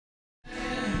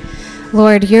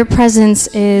Lord, your presence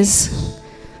is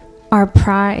our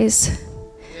prize.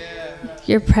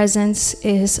 Your presence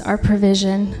is our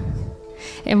provision.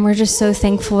 And we're just so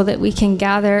thankful that we can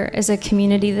gather as a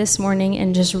community this morning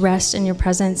and just rest in your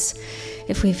presence.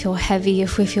 If we feel heavy,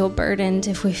 if we feel burdened,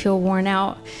 if we feel worn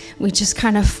out, we just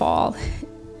kind of fall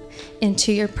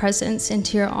into your presence,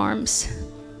 into your arms.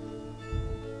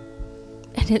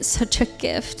 And it's such a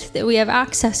gift that we have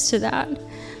access to that.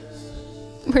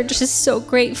 We're just so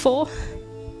grateful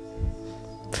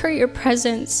for your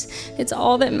presence. It's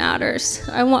all that matters.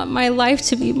 I want my life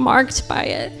to be marked by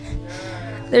it.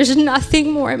 There's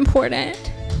nothing more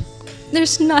important.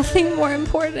 There's nothing more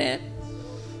important.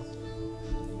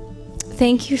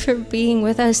 Thank you for being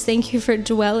with us. Thank you for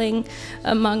dwelling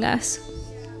among us.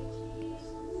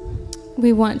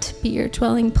 We want to be your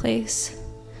dwelling place.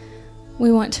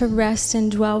 We want to rest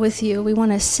and dwell with you. We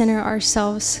want to center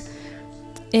ourselves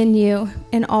in you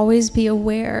and always be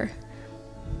aware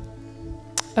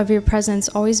of your presence,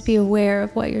 always be aware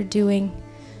of what you're doing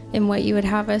and what you would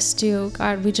have us do.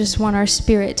 God, we just want our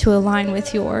spirit to align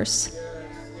with yours.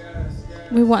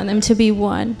 We want them to be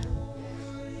one.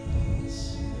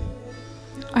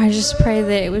 I just pray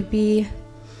that it would be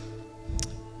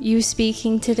you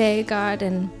speaking today, God,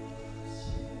 and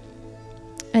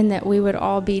that we would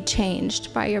all be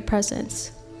changed by your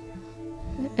presence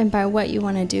and by what you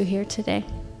want to do here today.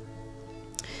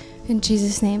 In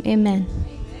Jesus' name, amen.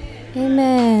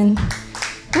 Amen.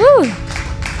 Woo!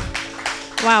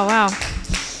 Wow.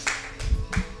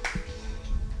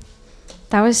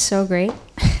 That was so great.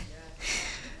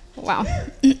 Wow.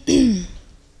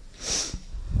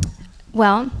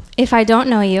 Well, if I don't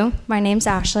know you, my name's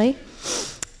Ashley,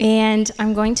 and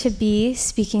I'm going to be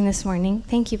speaking this morning.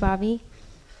 Thank you, Bobby.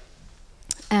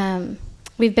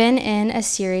 We've been in a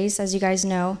series, as you guys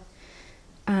know,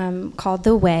 called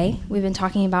The Way. We've been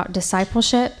talking about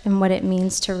discipleship and what it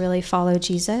means to really follow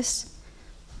Jesus.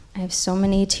 I have so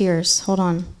many tears. Hold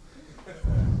on.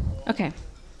 Okay.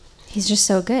 He's just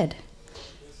so good.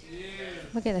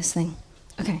 Look at this thing.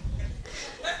 Okay.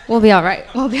 We'll be all right.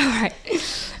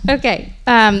 Okay.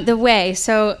 The way.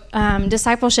 So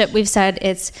discipleship, we've said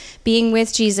it's being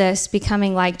with Jesus,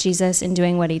 becoming like Jesus, and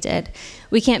doing what he did.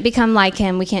 We can't become like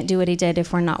him. We can't do what he did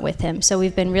if we're not with him. So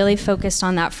we've been really focused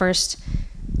on that first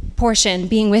portion,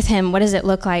 being with him. What does it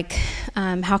look like?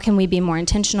 How can we be more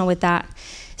intentional with that?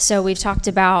 So we've talked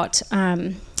about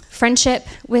friendship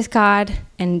with God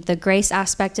and the grace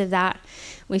aspect of that.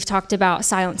 We've talked about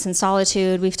silence and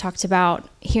solitude. We've talked about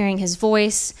hearing his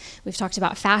voice. We've talked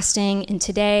about fasting. And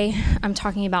today I'm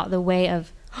talking about the way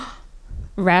of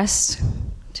rest.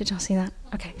 Did y'all see that?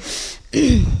 Okay.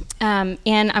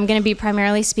 And I'm going to be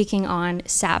primarily speaking on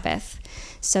Sabbath.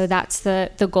 So that's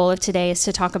the goal of today, is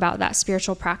to talk about that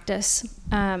spiritual practice.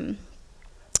 I'm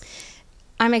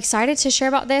excited to share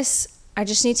about this. I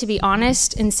just need to be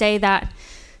honest and say that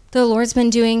the Lord's been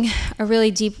doing a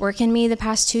really deep work in me the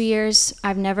past 2 years.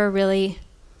 I've never been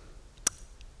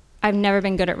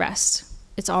good at rest.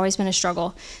 It's always been a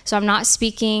struggle. So I'm not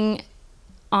speaking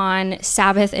on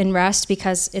Sabbath and rest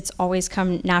because it's always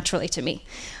come naturally to me.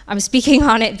 I'm speaking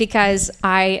on it because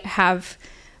I have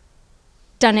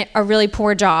done it a really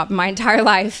poor job my entire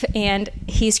life, and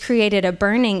he's created a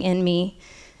burning in me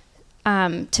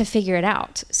to figure it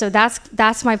out. So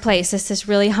that's my place. It's this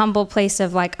really humble place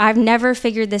of like, I've never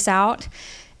figured this out,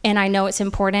 and I know it's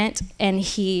important, and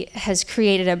he has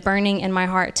created a burning in my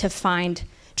heart to find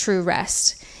true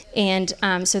rest. And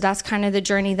so that's kind of the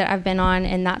journey that I've been on,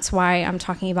 and that's why I'm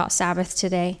talking about Sabbath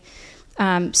today.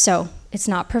 So it's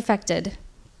not perfected,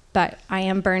 but I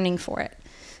am burning for it.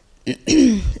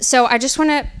 So I just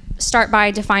want to start by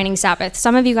defining Sabbath.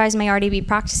 Some of you guys may already be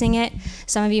practicing it.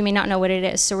 Some of you may not know what it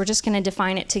is. So we're just going to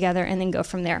define it together and then go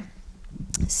from there.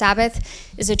 Sabbath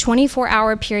is a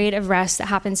 24-hour period of rest that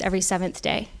happens every seventh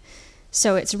day.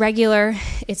 So it's regular,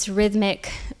 it's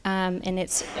rhythmic, and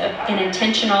it's an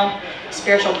intentional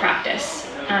spiritual practice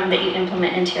that you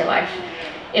implement into your life.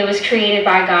 It was created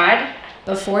by God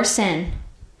before sin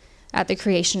at the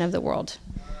creation of the world.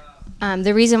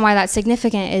 The reason why that's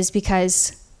significant is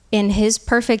because in his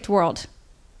perfect world,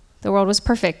 the world was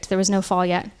perfect, there was no fall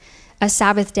yet, a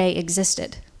Sabbath day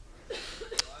existed.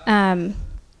 And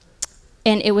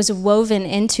it was woven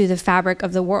into the fabric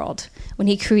of the world. When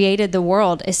he created the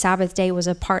world, a Sabbath day was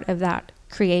a part of that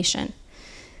creation.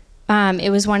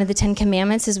 It was one of the 10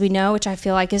 Commandments, as we know, which I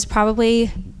feel like is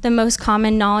probably the most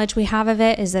common knowledge we have of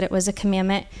it, is that it was a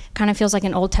commandment. Kind of feels like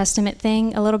an Old Testament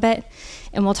thing a little bit.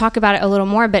 And we'll talk about it a little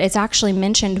more, but it's actually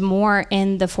mentioned more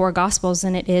in the 4 Gospels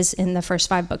than it is in the first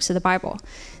 5 books of the Bible.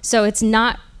 So it's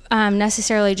not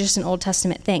necessarily just an Old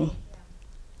Testament thing.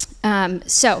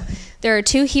 So There are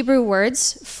two Hebrew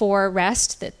words for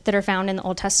rest that are found in the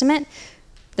Old Testament.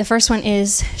 The first one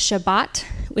is Shabbat,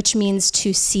 which means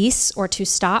to cease or to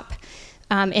stop.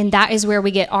 And that is where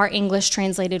we get our English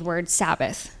translated word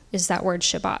Sabbath, is that word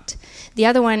Shabbat. The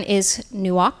other one is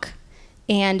Nuach,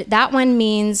 and that one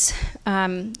means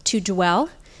to dwell,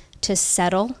 to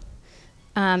settle.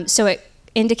 So it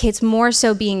indicates more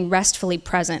so being restfully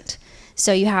present.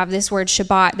 So you have this word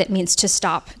Shabbat that means to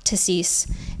stop, to cease,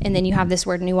 and then you have this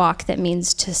word Nuach that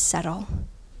means to settle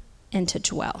and to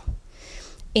dwell.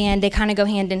 And they kind of go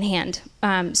hand in hand.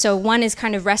 So one is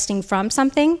kind of resting from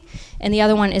something, and the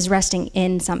other one is resting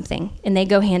in something, and they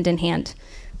go hand in hand.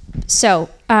 So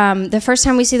the first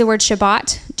time we see the word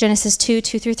Shabbat, Genesis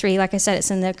 2:2-3, like I said,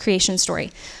 it's in the creation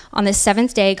story. On the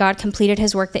seventh day, God completed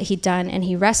his work that he'd done, and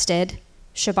he rested.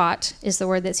 Shabbat is the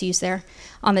word that's used there.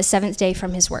 On the seventh day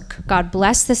from his work. God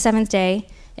blessed the seventh day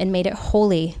and made it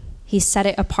holy. He set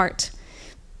it apart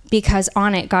because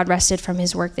on it, God rested from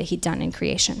his work that he'd done in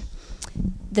creation.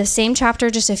 The same chapter,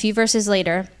 just a few verses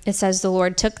later, it says the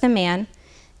Lord took the man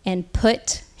and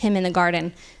put him in the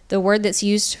garden. The word that's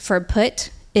used for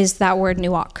put is that word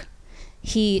Nuach.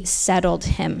 He settled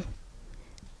him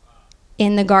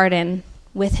in the garden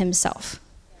with himself.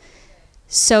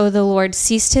 So the Lord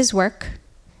ceased his work,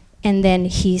 and then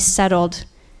he settled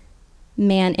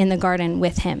man in the garden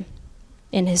with him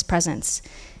in his presence.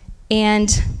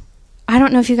 And I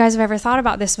don't know if you guys have ever thought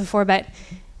about this before, but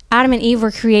Adam and Eve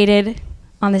were created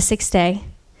on the sixth day,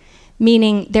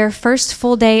 meaning their first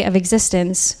full day of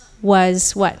existence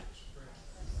was what?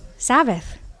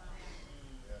 Sabbath.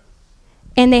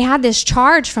 And they had this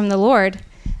charge from the Lord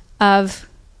of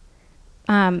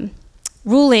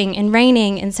ruling and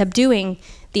reigning and subduing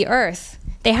the earth.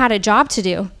 They had a job to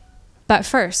do, but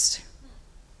first,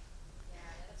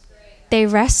 they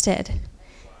rested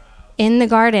in the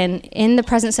garden, in the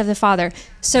presence of the Father.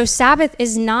 So Sabbath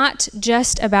is not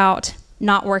just about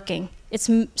not working. It's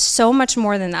so much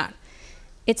more than that.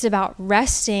 It's about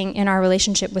resting in our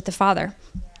relationship with the Father.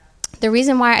 The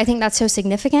reason why I think that's so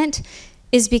significant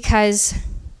is because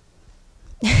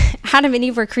Adam and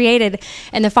Eve were created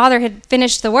and the Father had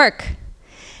finished the work.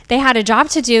 They had a job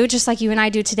to do, just like you and I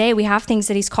do today. We have things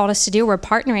that he's called us to do. We're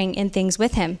partnering in things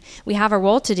with him. We have a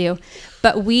role to do.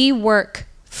 But we work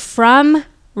from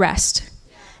rest,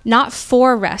 not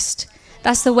for rest.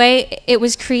 That's the way it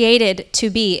was created to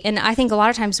be. And I think a lot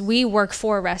of times we work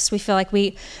for rest. We feel like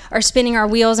we are spinning our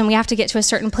wheels and we have to get to a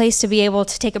certain place to be able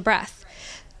to take a breath.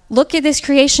 Look at this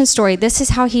creation story. This is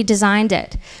how he designed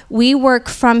it. We work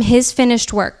from his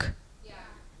finished work.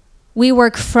 We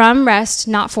work from rest,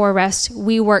 not for rest.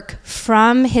 We work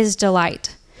from his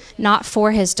delight, not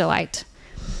for his delight.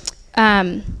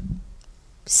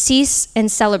 Cease and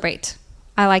celebrate.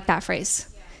 I like that phrase.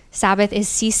 Sabbath is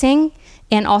ceasing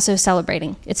and also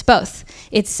celebrating. It's both.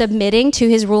 It's submitting to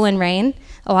his rule and reign.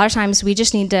 A lot of times we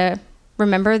just need to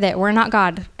remember that we're not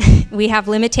God. We have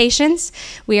limitations.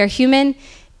 We are human,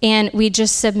 and we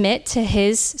just submit to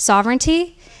his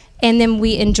sovereignty, and then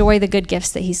we enjoy the good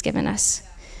gifts that he's given us.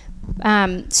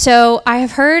 So I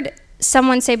have heard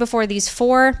someone say before these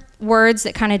 4 words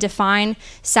that kind of define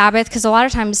Sabbath, because a lot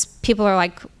of times people are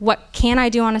like, what can I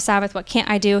do on a Sabbath? What can't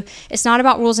I do? It's not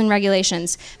about rules and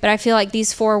regulations, but I feel like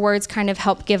these 4 words kind of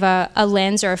help give a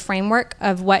lens or a framework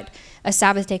of what a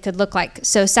Sabbath day could look like.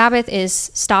 So Sabbath is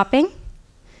stopping,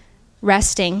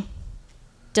 resting,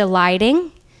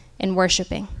 delighting, and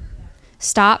worshiping.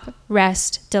 Stop,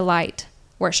 rest, delight,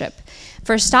 worship.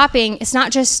 For stopping, it's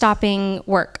not just stopping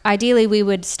work. Ideally, we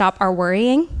would stop our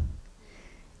worrying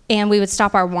and we would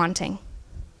stop our wanting.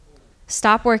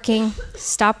 Stop working,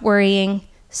 stop worrying,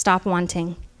 stop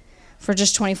wanting for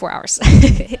just 24 hours,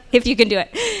 if you can do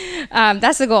it.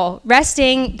 That's the goal.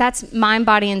 Resting, that's mind,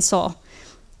 body, and soul.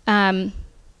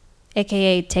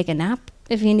 AKA take a nap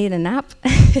if you need a nap.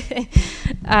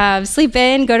 Sleep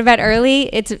in, go to bed early.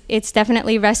 It's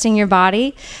definitely resting your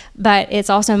body, but it's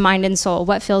also mind and soul.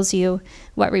 What fills you,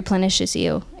 what replenishes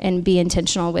you, and be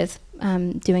intentional with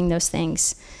doing those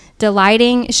things.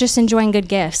 Delighting is just enjoying good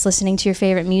gifts, listening to your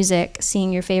favorite music,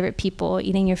 seeing your favorite people,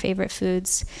 eating your favorite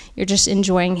foods. You're just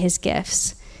enjoying his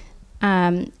gifts.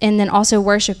 And then also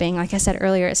worshiping. Like I said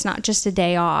earlier, it's not just a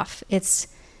day off. It's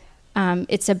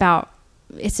about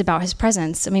his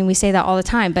presence. I mean, we say that all the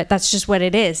time, but that's just what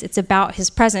it is. It's about his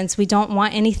presence. We don't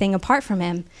want anything apart from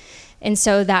him. And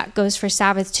so that goes for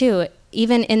Sabbath too.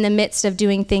 Even in the midst of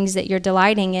doing things that you're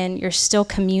delighting in, you're still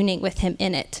communing with him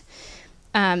in it.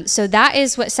 So that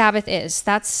is what Sabbath is.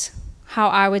 That's how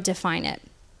I would define it.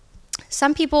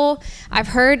 Some people, I've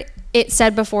heard it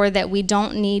said before that we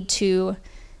don't need to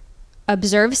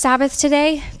observe Sabbath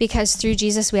today because through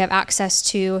Jesus we have access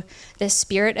to the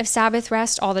spirit of Sabbath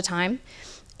rest all the time.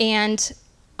 And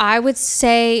I would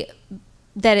say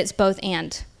that it's both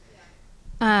and.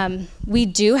 We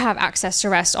do have access to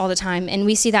rest all the time, and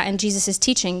we see that in Jesus'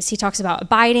 teachings. He talks about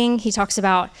abiding, he talks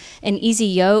about an easy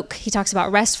yoke, he talks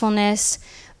about restfulness.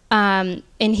 In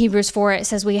Hebrews 4, it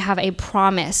says we have a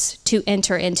promise to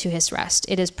enter into his rest.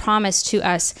 It is promised to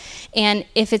us. And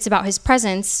if it's about his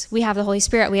presence, we have the Holy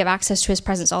Spirit, we have access to his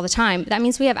presence all the time. That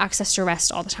means we have access to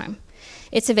rest all the time.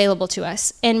 It's available to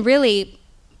us. And really,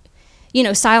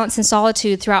 silence and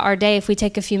solitude throughout our day, if we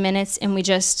take a few minutes and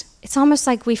it's almost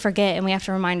like we forget and we have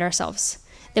to remind ourselves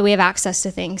that we have access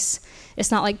to things. It's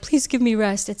not like, please give me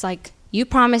rest. It's like, you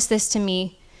promised this to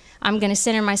me. I'm going to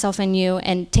center myself in you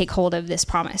and take hold of this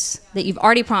promise that you've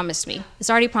already promised me. It's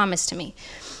already promised to me.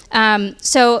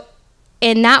 So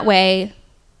in that way,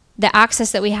 the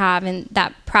access that we have and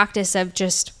that practice of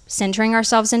just centering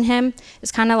ourselves in him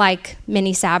is kind of like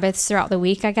mini Sabbaths throughout the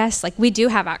week, I guess. Like, we do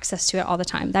have access to it all the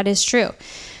time. That is true.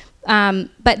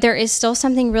 But there is still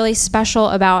something really special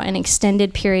about an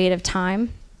extended period of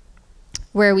time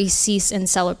where we cease and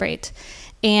celebrate.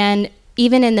 And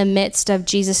even in the midst of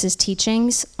Jesus'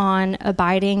 teachings on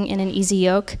abiding in an easy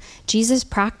yoke, Jesus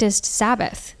practiced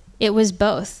Sabbath. It was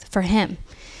both for him.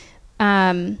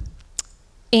 And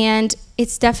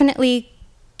it's definitely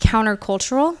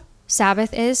countercultural.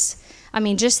 Sabbath is. I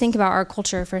mean, just think about our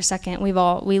culture for a second. We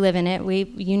live in it.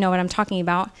 You know what I'm talking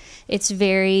about. It's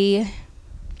very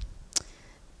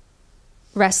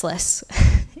restless.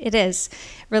 It is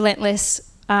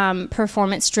relentless,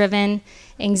 performance-driven,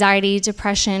 anxiety,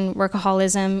 depression,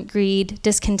 workaholism, greed,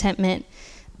 discontentment.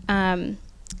 And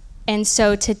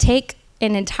so to take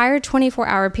an entire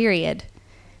 24-hour period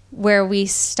where we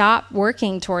stop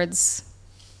working towards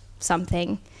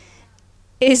something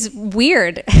is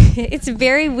weird. It's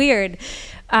very weird.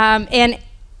 But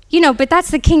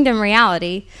that's the kingdom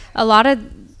reality. A lot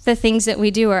of the things that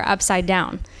we do are upside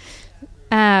down.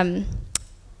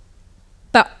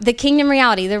 But the kingdom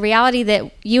reality, the reality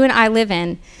that you and I live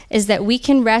in, is that we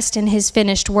can rest in his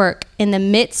finished work in the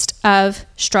midst of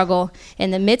struggle,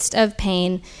 in the midst of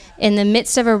pain, in the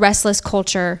midst of a restless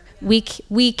culture. We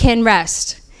can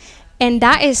rest. And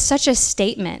that is such a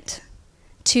statement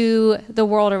to the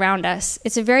world around us.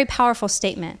 It's a very powerful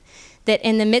statement that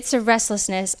in the midst of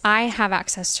restlessness, I have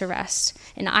access to rest.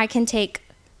 And I can take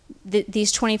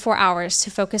these 24 hours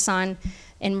to focus on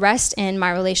and rest in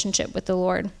my relationship with the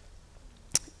Lord.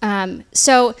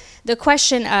 So the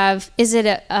question of, is it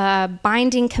a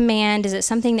binding command? Is it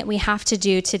something that we have to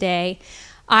do today?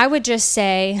 I would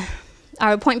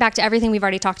point back to everything we've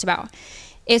already talked about.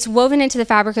 It's woven into the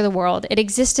fabric of the world. It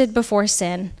existed before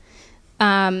sin.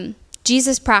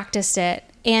 Jesus practiced it,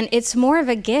 and it's more of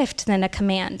a gift than a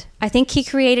command. I think he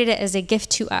created it as a gift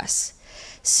to us.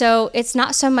 So it's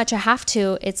not so much a have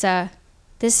to,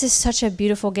 this is such a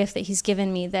beautiful gift that he's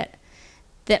given me that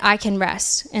I can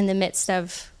rest in the midst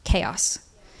of chaos.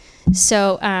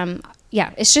 So,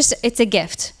 it's a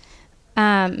gift.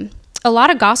 A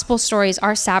lot of gospel stories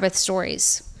are Sabbath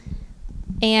stories.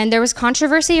 And there was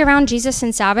controversy around Jesus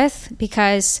and Sabbath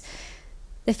because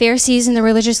the Pharisees and the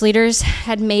religious leaders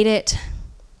had they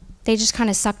just kind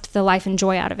of sucked the life and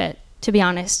joy out of it, to be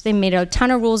honest. They made a ton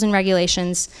of rules and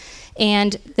regulations.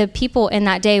 And the people in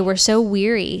that day were so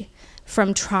weary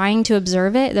from trying to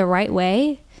observe it the right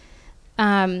way.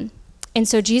 And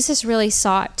so Jesus really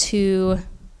sought to,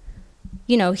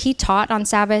 he taught on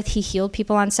Sabbath, he healed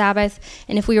people on Sabbath.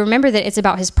 And if we remember that it's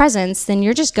about his presence, then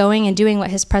you're just going and doing what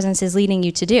his presence is leading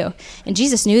you to do. And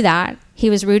Jesus knew that. He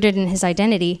was rooted in his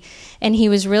identity. And he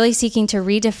was really seeking to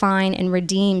redefine and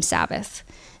redeem Sabbath,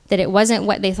 that it wasn't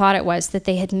what they thought it was, that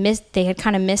they had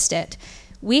kind of missed it.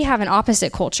 We have an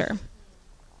opposite culture.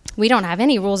 We don't have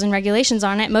any rules and regulations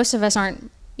on it. Most of us aren't,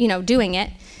 doing it.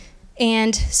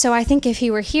 And so I think if he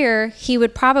were here, he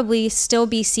would probably still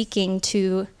be seeking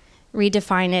to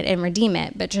redefine it and redeem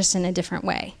it, but just in a different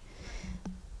way.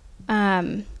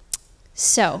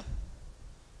 So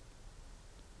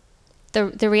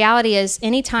the reality is,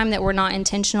 any time that we're not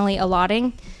intentionally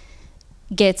allotting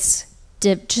gets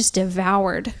just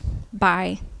devoured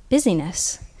by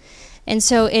busyness. And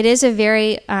so it is a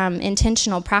very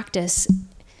intentional practice.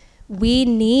 We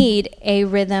need a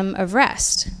rhythm of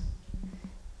rest.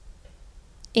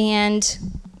 And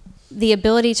the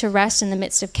ability to rest in the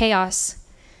midst of chaos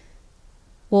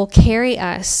will carry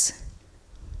us.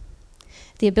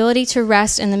 The ability to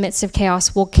rest in the midst of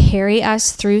chaos will carry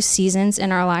us through seasons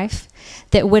in our life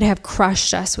that would have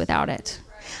crushed us without it.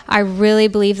 I really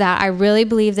believe that. I really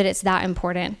believe that it's that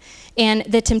important. And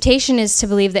the temptation is to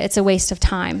believe that it's a waste of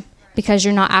time, because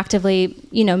you're not actively,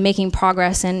 making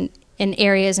progress in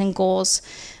areas and goals.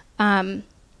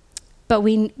 But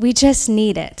we just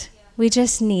need it. We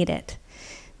just need it.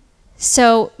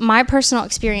 So my personal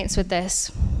experience with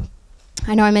this,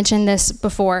 I know I mentioned this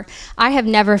before, I have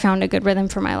never found a good rhythm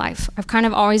for my life. I've kind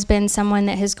of always been someone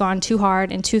that has gone too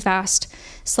hard and too fast,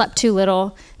 slept too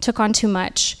little, took on too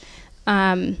much,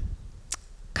 kind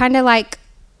of like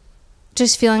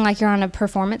just feeling like you're on a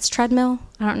performance treadmill.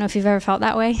 I don't know if you've ever felt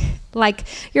that way. Like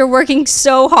you're working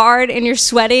so hard and you're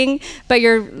sweating, but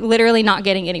you're literally not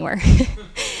getting anywhere.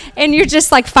 And you're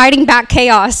just like fighting back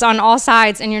chaos on all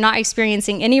sides and you're not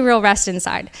experiencing any real rest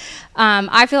inside.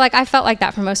 I feel like I felt like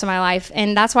that for most of my life.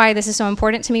 And that's why this is so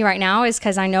important to me right now, is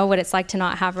because I know what it's like to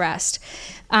not have rest.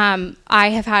 I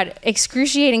have had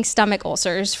excruciating stomach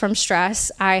ulcers from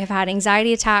stress. I have had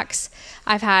anxiety attacks.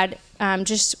 I've had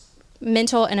just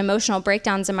mental and emotional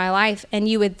breakdowns in my life. And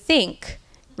you would think,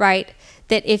 right,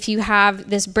 that if you have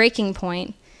this breaking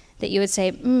point, that you would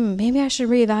say, maybe I should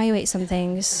reevaluate some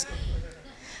things.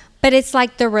 But it's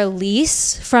like the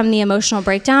release from the emotional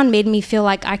breakdown made me feel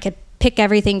like I could pick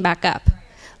everything back up.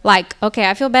 Like, okay,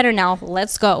 I feel better now.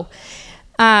 Let's go.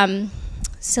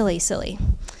 Silly.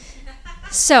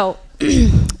 So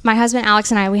my husband,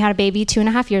 Alex, and I, we had a baby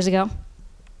 2.5 years ago.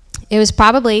 It was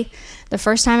probably the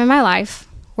first time in my life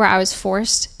where I was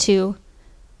forced to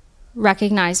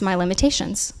recognize my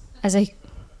limitations as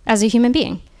a human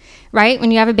being, right?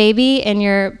 When you have a baby and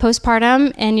you're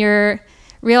postpartum and you're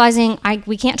realizing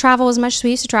we can't travel as much as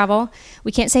we used to travel.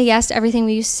 We can't say yes to everything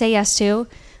we used to say yes to.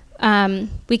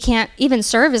 We can't even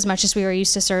serve as much as we were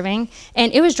used to serving.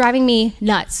 And it was driving me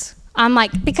nuts. I'm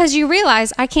like, because you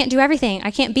realize I can't do everything.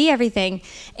 I can't be everything.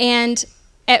 And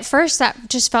at first that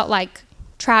just felt like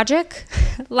tragic.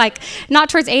 Like, not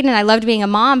towards Aiden. I loved being a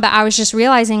mom, but I was just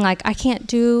realizing like I can't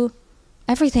do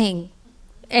everything.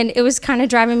 And it was kind of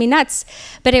driving me nuts,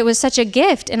 but it was such a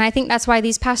gift. And I think that's why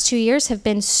these past 2 years have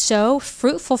been so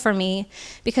fruitful for me,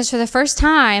 because for the first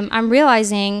time, I'm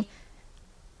realizing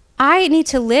I need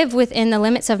to live within the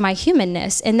limits of my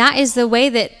humanness. And that is the way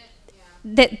that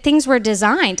things were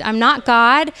designed. I'm not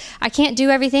God. I can't do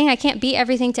everything. I can't be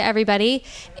everything to everybody.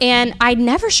 And I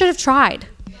never should have tried.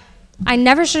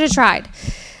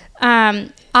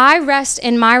 I rest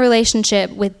in my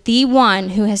relationship with the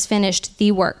one who has finished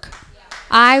the work.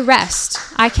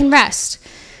 I can rest.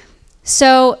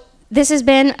 So this has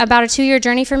been about a 2-year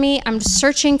journey for me. I'm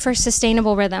searching for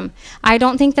sustainable rhythm. I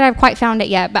don't think that I've quite found it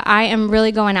yet, but I am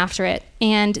really going after it.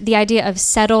 And the idea of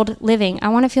settled living, I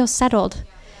want to feel settled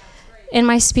in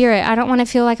my spirit. I don't want to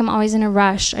feel like I'm always in a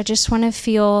rush. I just want to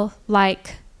feel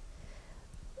like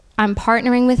I'm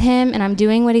partnering with him and I'm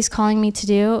doing what he's calling me to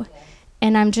do.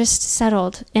 And I'm just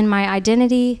settled in my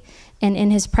identity and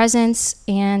in his presence,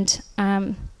 and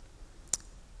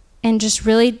just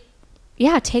really,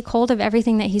 take hold of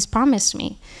everything that he's promised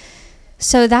me.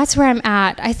 So that's where I'm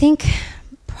at. I think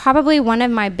probably one of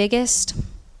my biggest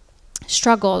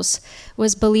struggles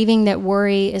was believing that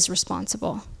worry is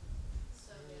responsible.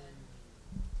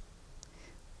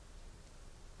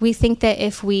 We think that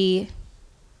if we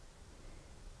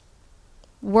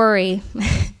worry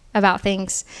about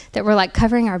things, that we're like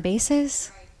covering our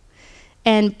bases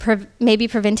and maybe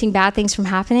preventing bad things from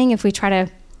happening if we're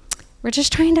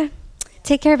just trying to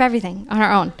take care of everything on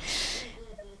our own.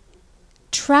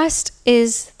 Trust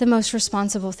is the most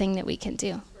responsible thing that we can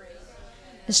do,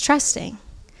 is trusting.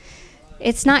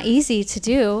 It's not easy to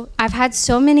do. I've had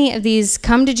so many of these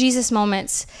come to Jesus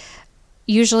moments,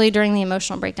 usually during the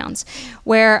emotional breakdowns,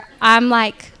 where I'm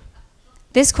like,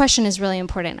 this question is really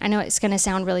important. I know it's going to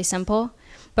sound really simple,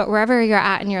 but wherever you're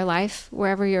at in your life,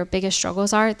 wherever your biggest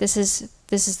struggles are, this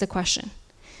is the question.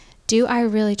 Do I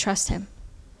really trust him?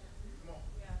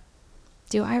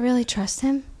 Do I really trust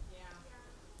him?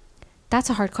 That's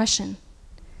a hard question.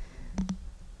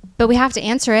 But we have to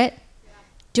answer it.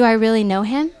 Do I really know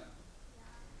him?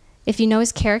 If you know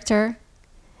his character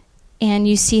and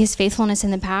you see his faithfulness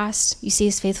in the past, you see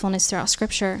his faithfulness throughout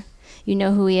Scripture, you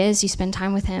know who he is, you spend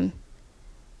time with him.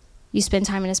 You spend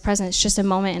time in his presence, just a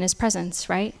moment in his presence,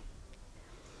 right?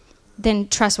 Then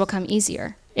trust will come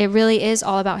easier. It really is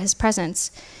all about his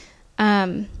presence.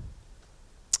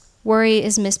 Worry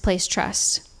is misplaced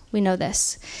trust. We know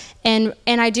this. And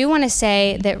I do want to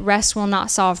say that rest will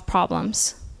not solve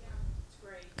problems,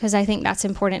 because I think that's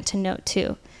important to note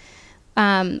too.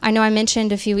 I know I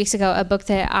mentioned a few weeks ago a book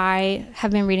that I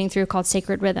have been reading through called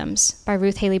Sacred Rhythms by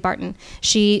Ruth Haley Barton.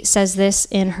 She says this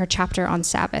in her chapter on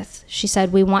Sabbath. She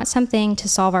said, "We want something to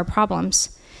solve our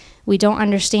problems. We don't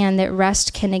understand that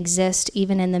rest can exist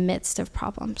even in the midst of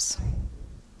problems."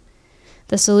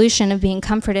 The solution of being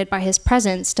comforted by his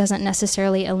presence doesn't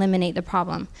necessarily eliminate the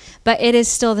problem, but it is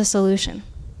still the solution.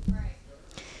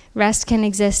 Rest can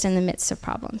exist in the midst of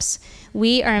problems.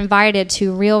 We are invited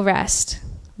to real rest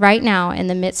right now in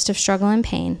the midst of struggle and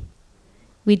pain.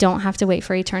 We don't have to wait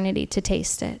for eternity to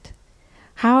taste it.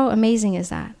 How amazing is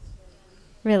that?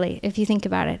 Really, if you think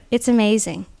about it, it's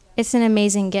amazing. It's an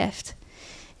amazing gift.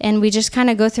 And we just kind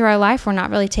of go through our life, we're not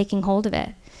really taking hold of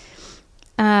it.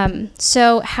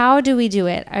 So how do we do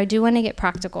it? I do want to get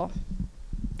practical.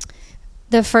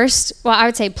 The first, I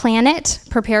would say plan it,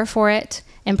 prepare for it,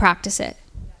 and practice it.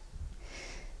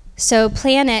 So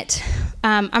plan it.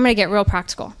 I'm going to get real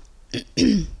practical.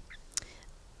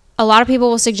 A lot of people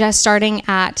will suggest starting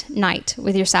at night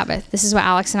with your Sabbath. This is what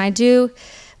Alex and I do.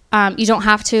 You don't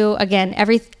have to. Again,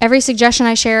 every suggestion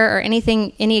I share or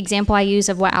any example I use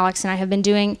of what Alex and I have been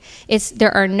doing,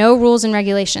 there are no rules and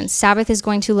regulations. Sabbath is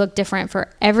going to look different for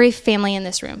every family in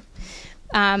this room.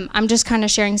 I'm just kind of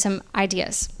sharing some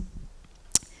ideas.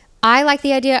 I like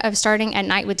the idea of starting at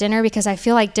night with dinner because I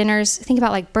feel like dinners, think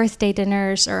about like birthday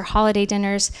dinners or holiday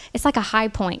dinners, it's like a high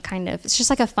point kind of. It's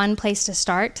just like a fun place to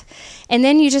start. And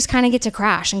then you just kind of get to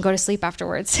crash and go to sleep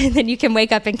afterwards. And then you can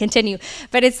wake up and continue.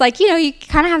 But it's like, you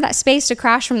kind of have that space to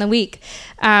crash from the week.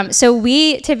 So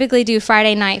we typically do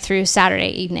Friday night through Saturday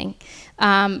evening.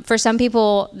 For some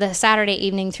people, the Saturday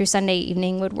evening through Sunday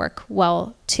evening would work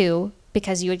well too,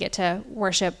 because you would get to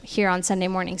worship here on Sunday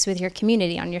mornings with your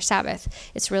community on your Sabbath.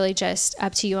 It's really just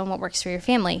up to you on what works for your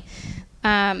family.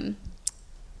 Something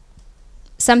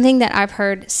that I've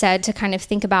heard said to kind of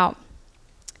think about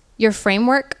your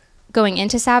framework going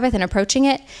into Sabbath and approaching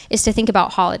it is to think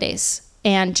about holidays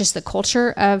and just the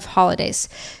culture of holidays.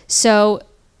 So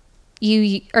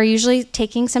you are usually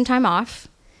taking some time off.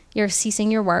 You're ceasing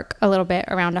your work a little bit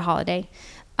around a holiday.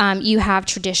 You have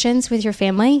traditions with your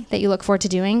family that you look forward to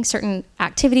doing, certain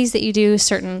activities that you do,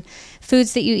 certain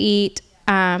foods that you eat,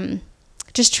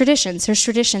 just traditions. There's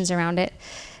traditions around it.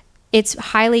 It's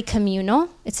highly communal.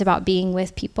 It's about being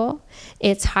with people.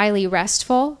 It's highly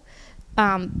restful.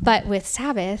 But with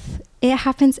Sabbath, it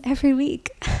happens every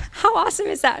week. How awesome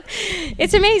is that?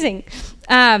 It's amazing.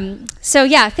 So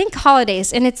yeah, think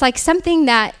holidays. And it's like something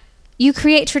that you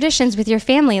create traditions with your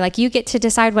family. Like you get to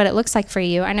decide what it looks like for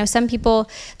you. I know some people,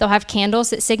 they'll have candles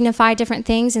that signify different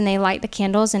things and they light the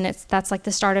candles and that's like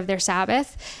the start of their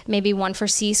Sabbath. Maybe one for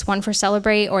cease, one for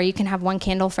celebrate, or you can have one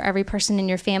candle for every person in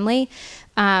your family.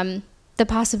 The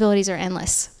possibilities are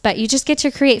endless, but you just get to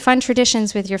create fun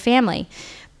traditions with your family.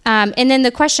 And then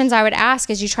the questions I would ask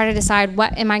as you try to decide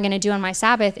what am I going to do on my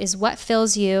Sabbath is what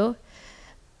fills you,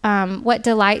 what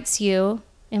delights you,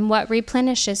 and what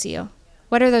replenishes you.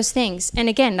 What are those things? And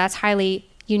again, that's highly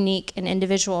unique and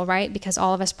individual, right? Because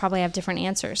all of us probably have different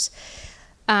answers.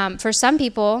 For some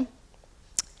people,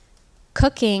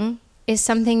 cooking is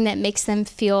something that makes them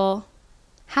feel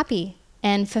happy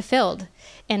and fulfilled.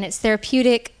 And it's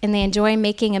therapeutic and they enjoy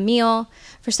making a meal.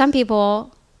 For some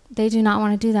people, they do not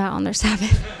want to do that on their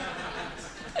Sabbath.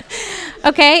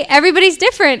 Okay, everybody's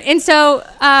different. And so,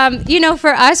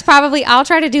 for us, probably I'll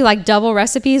try to do like double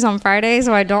recipes on Friday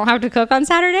so I don't have to cook on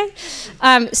Saturday.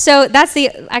 So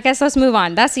I guess let's move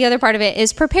on. That's the other part of it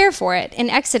is prepare for it. In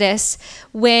Exodus,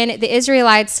 when the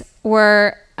Israelites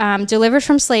were delivered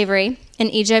from slavery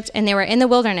in Egypt and they were in the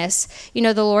wilderness,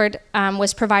 the Lord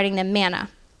was providing them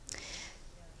manna.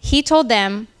 He told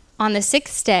them on the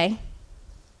sixth day,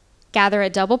 gather a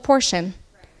double portion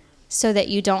so that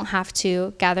you don't have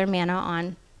to gather manna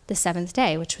on the seventh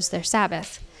day, which was their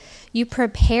Sabbath. You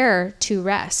prepare to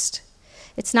rest.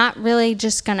 It's not really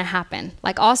just going to happen.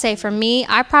 Like I'll say for me,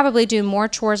 I probably do more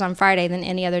chores on Friday than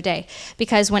any other day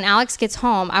because when Alex gets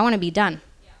home, I want to be done.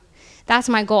 That's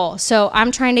my goal. So I'm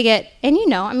trying to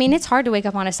it's hard to wake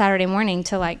up on a Saturday morning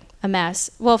to like a mess.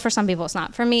 Well, for some people it's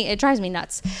not. For me, it drives me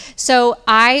nuts. So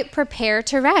I prepare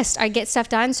to rest. I get stuff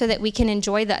done so that we can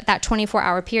enjoy that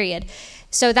 24-hour period.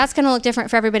 So that's going to look different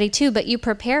for everybody too, but you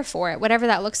prepare for it, whatever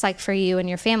that looks like for you and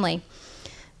your family.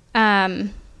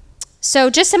 So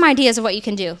just some ideas of what you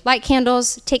can do. Light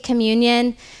candles, take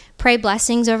communion, pray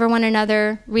blessings over one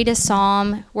another, read a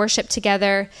psalm, worship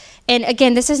together. And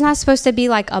again, this is not supposed to be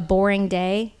like a boring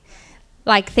day.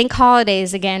 Like think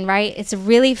holidays again, right? It's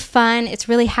really fun. It's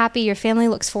really happy. Your family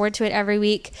looks forward to it every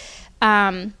week.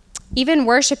 Even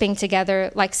worshiping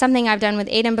together, like something I've done with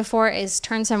Aiden before is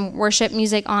turn some worship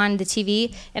music on the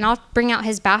TV and I'll bring out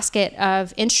his basket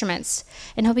of instruments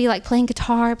and he'll be like playing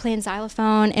guitar, playing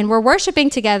xylophone, and we're worshiping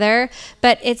together,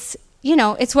 but it's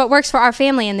what works for our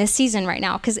family in this season right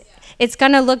now because it's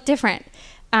going to look different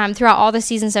throughout all the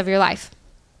seasons of your life.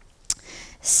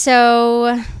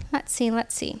 So let's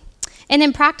see. And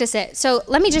then practice it. So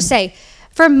let me just say,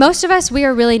 For most of us, we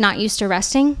are really not used to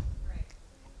resting.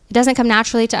 It doesn't come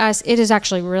naturally to us. It is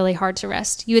actually really hard to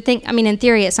rest. You would think, I mean, in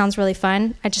theory, it sounds really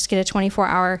fun. I just get a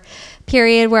 24-hour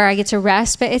period where I get to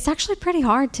rest, but it's actually pretty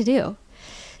hard to do.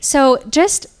 So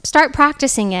just start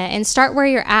practicing it and start where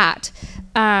you're at.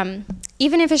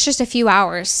 Even if it's just a few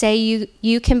hours, say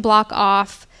you can block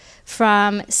off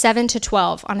from 7 to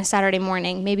 12 on a Saturday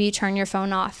morning. Maybe you turn your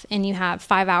phone off and you have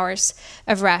 5 hours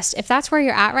of rest. If that's where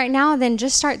you're at right now, then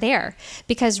just start there,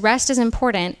 because rest is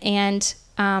important, and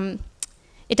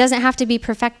it doesn't have to be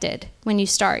perfected when you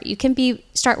start. You can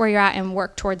start where you're at and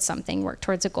work towards something, work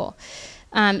towards a goal.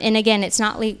 And again, it's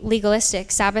not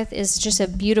legalistic. Sabbath is just a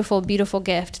beautiful, beautiful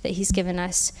gift that he's given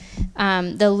us.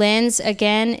 The lens,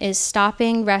 again, is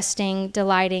stopping, resting,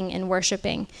 delighting, and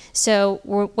worshiping. So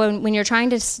when you're trying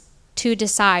to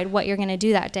decide what you're going to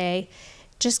do that day,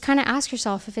 just kind of ask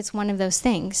yourself if it's one of those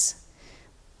things.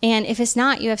 And if it's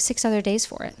not, you have 6 other days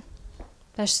for it.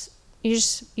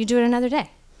 You do it another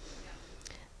day.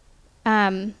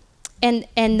 And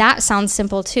that sounds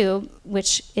simple too,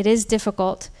 which it is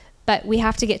difficult, but we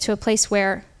have to get to a place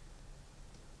where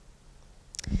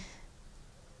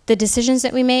the decisions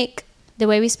that we make, the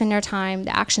way we spend our time,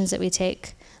 the actions that we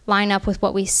take, line up with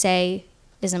what we say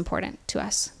is important to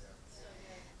us.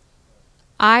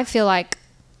 I feel like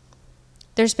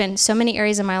there's been so many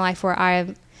areas in my life where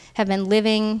I have been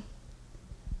living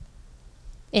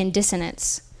in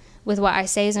dissonance with what I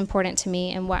say is important to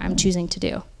me and what I'm choosing to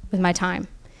do with my time.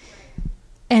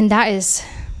 And that is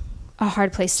a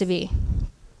hard place to be.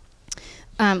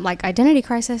 Like identity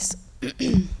crisis.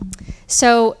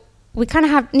 So we kind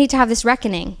of need to have this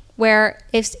reckoning where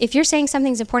if you're saying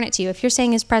something's important to you, if you're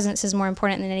saying his presence is more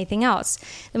important than anything else,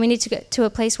 then we need to get to a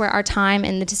place where our time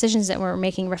and the decisions that we're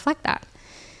making reflect that.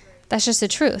 That's just the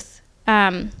truth.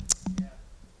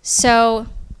 So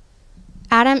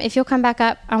Adam, if you'll come back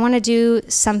up, I want to do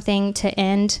something to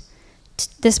end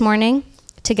this morning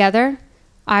together.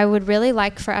 I would really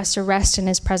like for us to rest in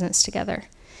his presence together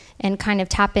and kind of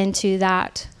tap into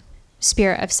that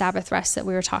spirit of Sabbath rest that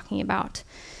we were talking about.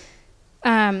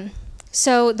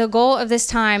 So the goal of this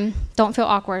time, don't feel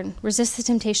awkward. Resist the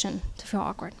temptation to feel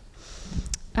awkward.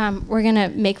 We're going to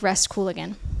make rest cool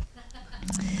again.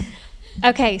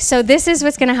 Okay, so this is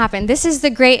what's going to happen. This is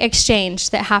the great exchange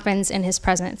that happens in his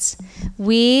presence.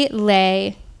 We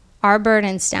lay our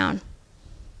burdens down,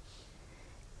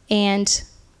 and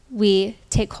we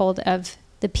take hold of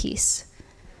the peace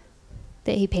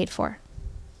that he paid for.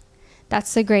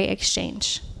 That's the great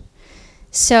exchange.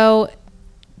 So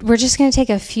we're just going to take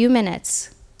a few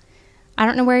minutes. I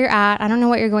don't know where you're at. I don't know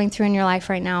what you're going through in your life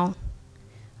right now.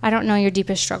 I don't know your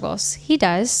deepest struggles. He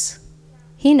does.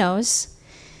 He knows.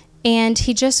 And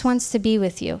he just wants to be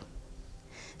with you.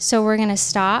 So we're going to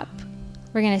stop.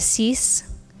 We're going to cease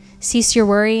your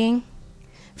worrying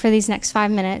for these next 5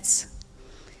 minutes.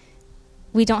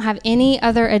 We don't have any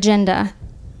other agenda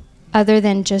other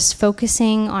than just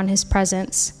focusing on his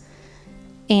presence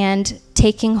and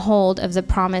taking hold of the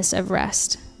promise of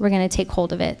rest. We're going to take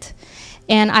hold of it.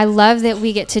 And I love that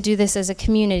we get to do this as a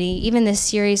community. Even this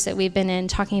series that we've been in,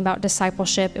 talking about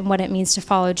discipleship and what it means to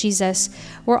follow Jesus,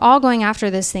 we're all going after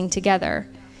this thing together.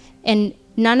 And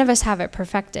none of us have it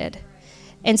perfected.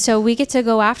 And so we get to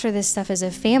go after this stuff as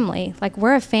a family. Like,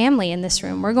 we're a family in this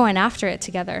room. We're going after it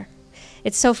together.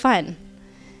 It's so fun.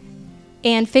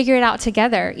 And figure it out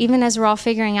together, even as we're all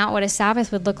figuring out what a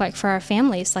Sabbath would look like for our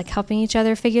families, like helping each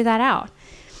other figure that out.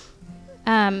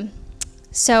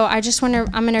 So I'm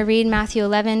going to read Matthew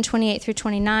 11, 28 through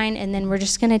 29, and then we're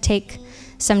just going to take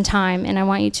some time, and I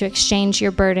want you to exchange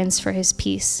your burdens for his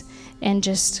peace and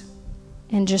just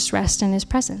rest in his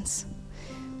presence.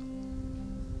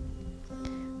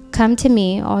 Come to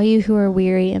me, all you who are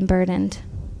weary and burdened,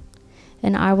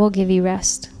 and I will give you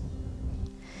rest.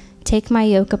 Take my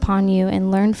yoke upon you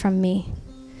and learn from me,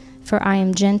 for I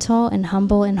am gentle and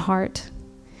humble in heart,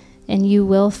 and you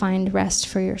will find rest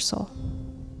for your soul.